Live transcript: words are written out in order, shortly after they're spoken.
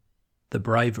The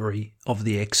bravery of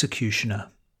the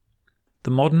executioner.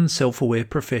 The modern self-aware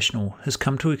professional has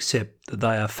come to accept that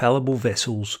they are fallible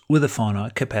vessels with a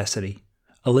finite capacity,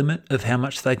 a limit of how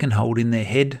much they can hold in their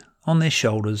head, on their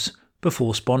shoulders,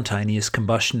 before spontaneous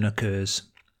combustion occurs.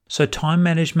 So Time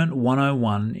Management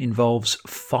 101 involves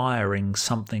firing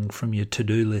something from your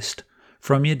to-do list,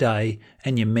 from your day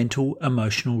and your mental,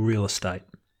 emotional real estate.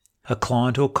 A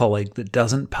client or colleague that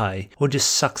doesn't pay or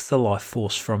just sucks the life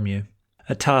force from you.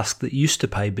 A task that used to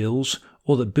pay bills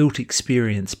or that built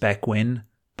experience back when,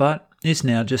 but is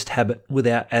now just habit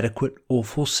without adequate or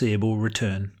foreseeable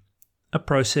return. A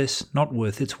process not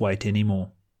worth its weight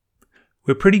anymore.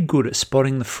 We're pretty good at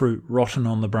spotting the fruit rotten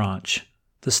on the branch,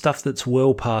 the stuff that's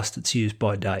well past its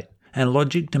use-by date, and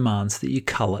logic demands that you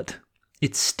cull it.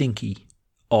 It's stinky.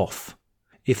 Off.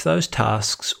 If those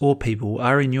tasks or people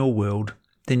are in your world,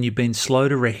 then you've been slow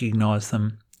to recognise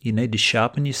them, you need to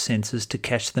sharpen your senses to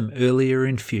catch them earlier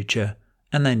in future,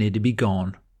 and they need to be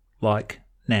gone. Like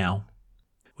now.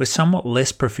 We're somewhat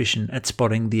less proficient at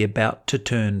spotting the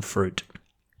about-to-turn fruit.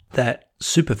 That,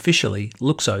 superficially,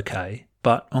 looks okay,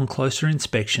 but on closer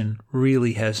inspection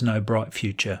really has no bright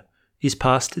future, is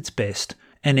past its best,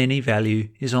 and any value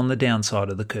is on the downside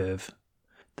of the curve.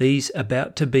 These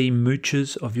about-to-be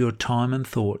mooches of your time and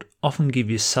thought often give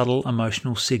you subtle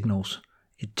emotional signals.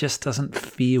 It just doesn't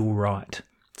feel right.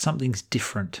 Something's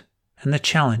different. And the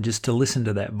challenge is to listen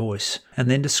to that voice, and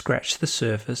then to scratch the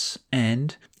surface,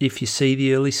 and, if you see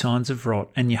the early signs of rot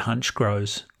and your hunch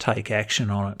grows, take action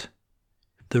on it.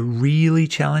 The really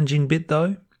challenging bit,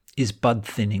 though, is bud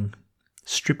thinning.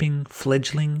 Stripping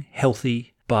fledgling,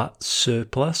 healthy, but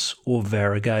surplus or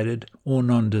variegated or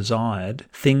non-desired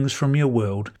things from your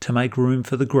world to make room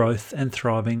for the growth and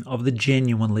thriving of the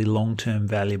genuinely long-term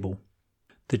valuable.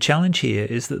 The challenge here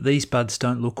is that these buds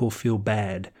don't look or feel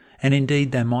bad, and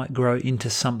indeed they might grow into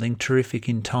something terrific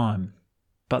in time,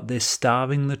 but they're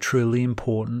starving the truly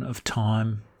important of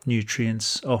time,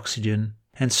 nutrients, oxygen,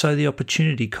 and so the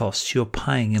opportunity costs you're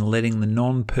paying in letting the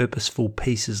non-purposeful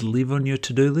pieces live on your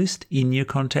to-do list in your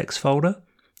contacts folder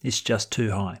is just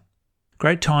too high.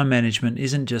 Great time management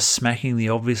isn't just smacking the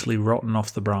obviously rotten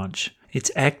off the branch,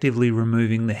 it's actively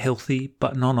removing the healthy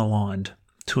but non-aligned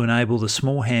to enable the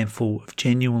small handful of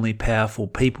genuinely powerful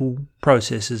people,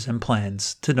 processes and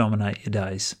plans to dominate your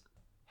days.